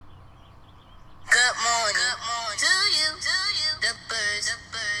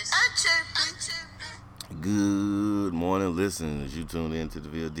listening as you tune in to the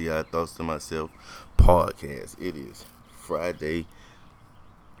VLDI Thoughts to Myself podcast. It is Friday,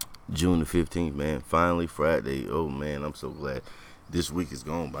 June the 15th, man. Finally Friday. Oh, man, I'm so glad this week is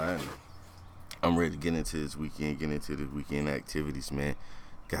gone by. I'm ready to get into this weekend, get into the weekend activities, man.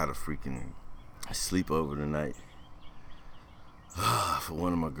 Gotta freaking sleep over tonight for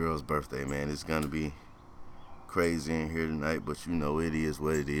one of my girls' birthday, man. It's gonna be crazy in here tonight, but you know it is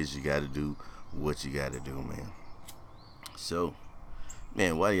what it is. You gotta do what you gotta do, man. So,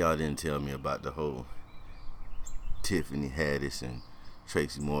 man, why y'all didn't tell me about the whole Tiffany Haddish and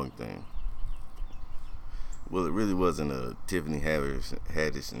Tracy Morgan thing? Well, it really wasn't a Tiffany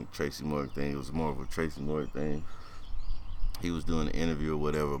Haddish and Tracy Morgan thing. It was more of a Tracy Morgan thing. He was doing an interview or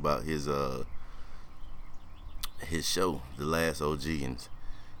whatever about his show, The Last OG, and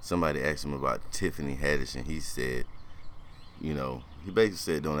somebody asked him about Tiffany Haddish, and he said, he basically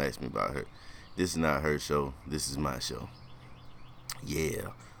said, don't ask me about her. This is not her show. This is my show. Yeah.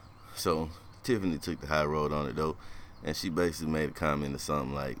 So Tiffany took the high road on it, though, and she basically made a comment or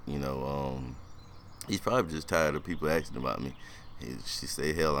something like, he's probably just tired of people asking about me. She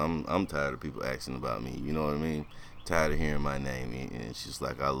said, hell, I'm tired of people asking about me. You know what I mean? Tired of hearing my name. And she's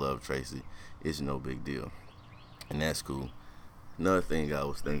like, I love Tracy. It's no big deal. And that's cool. Another thing I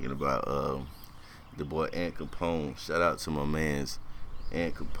was thinking about, the boy Ant Capone. Shout out to my man's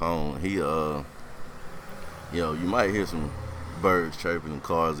Ant Capone. He, you might hear some birds chirping and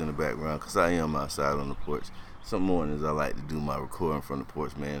cars in the background because I am outside on the porch. Some mornings I like to do my recording from the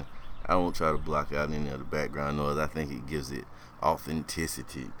porch, man. I don't try to block out any of the background noise. I think it gives it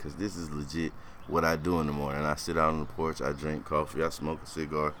authenticity because this is legit what I do in the morning. I sit out on the porch, I drink coffee, I smoke a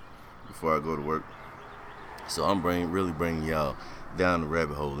cigar before I go to work. So I'm really bringing y'all down the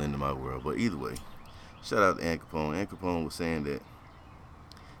rabbit hole into my world. But either way, shout out to Ant Capone. Ant Capone was saying that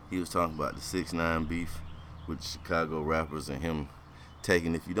he was talking about the 6ix9ine beef with the Chicago rappers and him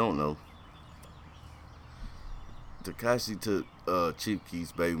taking, if you don't know, Tekashi took Chief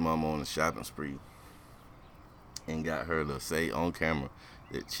Keef's baby mama on a shopping spree and got her to say on camera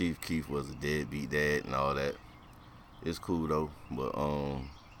that Chief Keef was a deadbeat dad and all that. It's cool though, but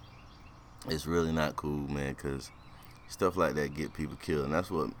it's really not cool, man, because stuff like that get people killed, and that's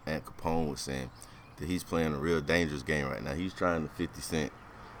what Ant Capone was saying, that he's playing a real dangerous game right now. He's trying to 50 Cent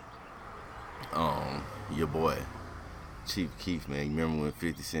your boy Chief Keef, man. You remember when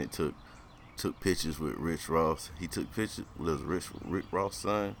 50 Cent took pictures with Rick Ross? He took pictures with Rick Ross'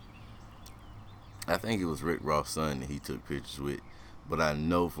 son. I think it was Rick Ross' son that he took pictures with, but I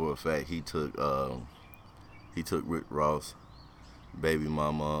know for a fact he took Rick Ross' baby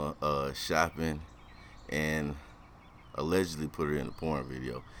mama shopping and allegedly put her in a porn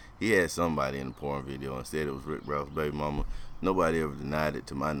video. He had somebody in the porn video and said it was Rick Ross' baby mama. Nobody ever denied it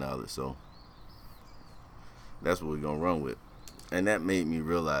to my knowledge, so that's what we're gonna run with. And that made me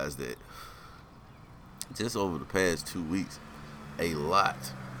realize that just over the past 2 weeks, a lot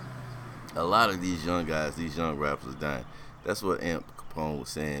of these young guys, these young rappers are dying. That's what Ant Capone was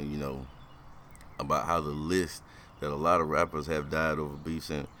saying, about how the list that a lot of rappers have died over beefs,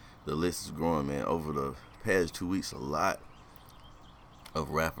 and the list is growing, man. Over the past 2 weeks, a lot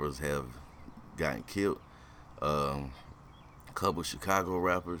of rappers have gotten killed. A couple Chicago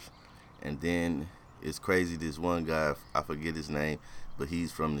rappers, and then it's crazy. This one guy, I forget his name, but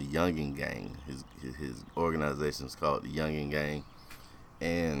he's from the Youngin Gang. His organization is called the Youngin Gang,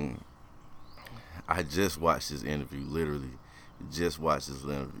 and I just watched his interview. Literally, just watched his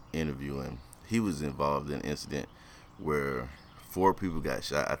interview, and he was involved in an incident where 4 people got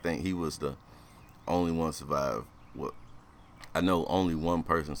shot. I think he was the only one survived. What I know, only one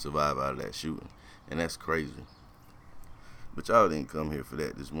person survived out of that shooting, and that's crazy. But y'all didn't come here for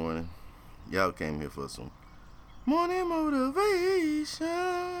that this morning. Y'all came here for some morning motivation.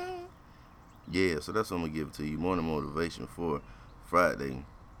 Yeah, so that's what I'm going to give it to you. Morning motivation for Friday,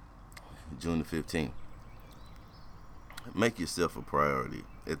 June the 15th. Make yourself a priority.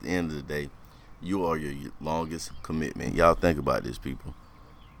 At the end of the day, you are your longest commitment. Y'all think about this, people.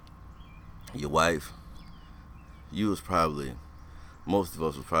 Your wife, most of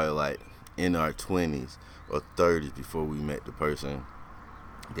us was probably like in our 20s or 30s before we met the person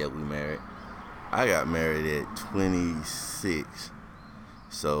that we married. I got married at 26,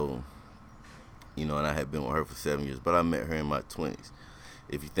 so, and I had been with her for 7 years, but I met her in my 20s.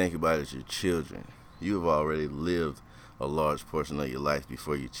 If you think about it, your children, you have already lived a large portion of your life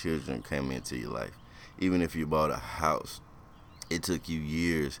before your children came into your life. Even if you bought a house, it took you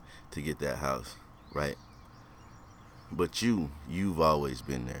years to get that house, right? But you've always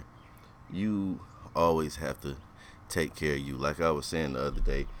been there. You always have to take care of you. Like I was saying the other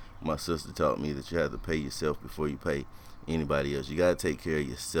day, my sister taught me that you have to pay yourself before you pay anybody else. You gotta take care of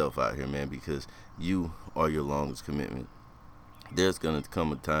yourself out here, man, because you are your longest commitment. There's gonna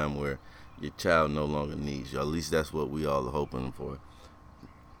come a time where your child no longer needs you. At least that's what we all are hoping for.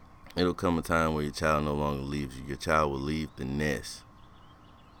 It'll come a time where your child no longer leaves you. Your child will leave the nest.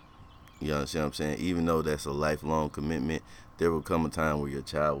 You understand what I'm saying? Even though that's a lifelong commitment, there will come a time where your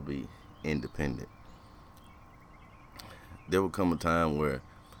child will be independent. There will come a time where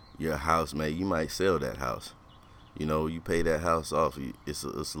your house, man, you might sell that house. You know, you pay that house off. It's a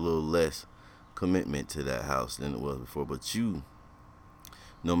little less commitment to that house than it was before. But you,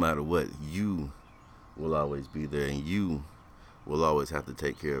 no matter what, you will always be there, and you will always have to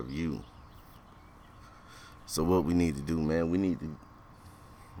take care of you. So what we need to do, man, we need to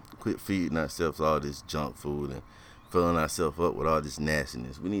quit feeding ourselves all this junk food and filling ourselves up with all this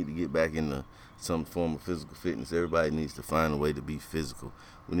nastiness. We need to get back into some form of physical fitness. Everybody needs to find a way to be physical.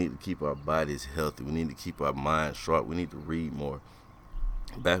 We need to keep our bodies healthy. We need to keep our minds sharp. We need to read more.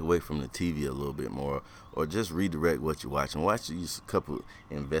 Back away from the TV a little bit more, or just redirect what you're watching. Watch you a couple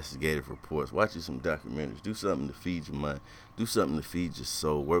investigative reports. Watch you some documentaries. Do something to feed your mind. Do something to feed your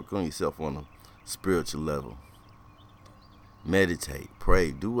soul. Work on yourself on a spiritual level. Meditate,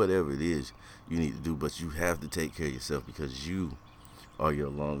 pray, do whatever it is you need to do, but you have to take care of yourself because you are your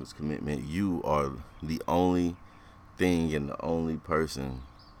longest commitment. You are the only thing and the only person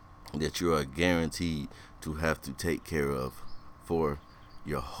that you are guaranteed to have to take care of for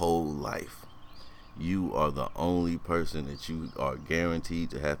your whole life. You are the only person that you are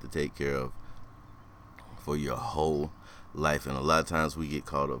guaranteed to have to take care of for your whole life. And a lot of times we get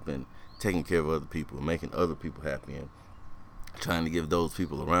caught up in taking care of other people, making other people happy, and trying to give those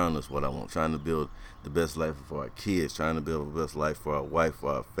people around us what I want, trying to build the best life for our kids, trying to build the best life for our wife,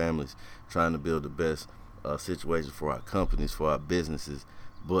 for our families, trying to build the best situation for our companies, for our businesses.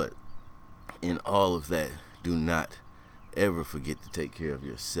 But in all of that, do not ever forget to take care of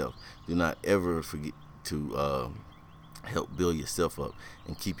yourself. Do not ever forget to help build yourself up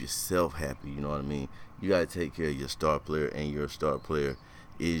and keep yourself happy. You know what I mean? You got to take care of your star player, and your star player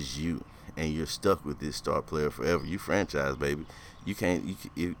is you. And you're stuck with this star player forever. You franchise, baby. You can't.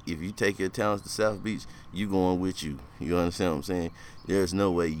 If you take your talents to South Beach, you going with you. You understand what I'm saying? There's no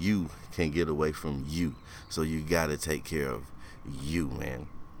way you can get away from you. So you gotta take care of you, man.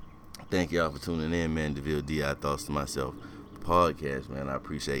 Thank y'all for tuning in, man. DeVille D.I. Thoughts to Myself podcast, man. I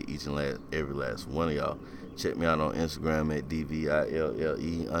appreciate each and every last one of y'all. Check me out on Instagram at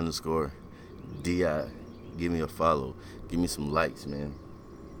DVILLE_DI. Give me a follow. Give me some likes, man.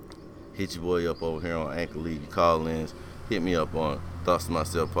 Hit your boy up over here on Anchor. Leave your call-ins. Hit me up on Thoughts to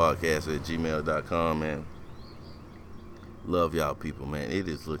Myself podcast at gmail.com, man. Love y'all people, man. It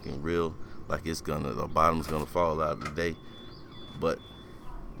is looking real like the bottom's gonna fall out today. But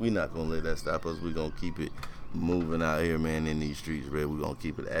we not gonna let that stop us. We gonna keep it moving out here, man, in these streets, Red. We gonna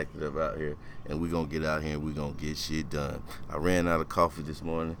keep it active out here, and we gonna get out here and we gonna get shit done. I ran out of coffee this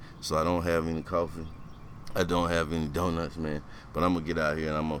morning, so I don't have any coffee. I don't have any donuts, man, but I'm going to get out here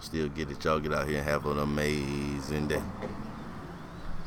and I'm going to still get it. Y'all get out here and have an amazing day.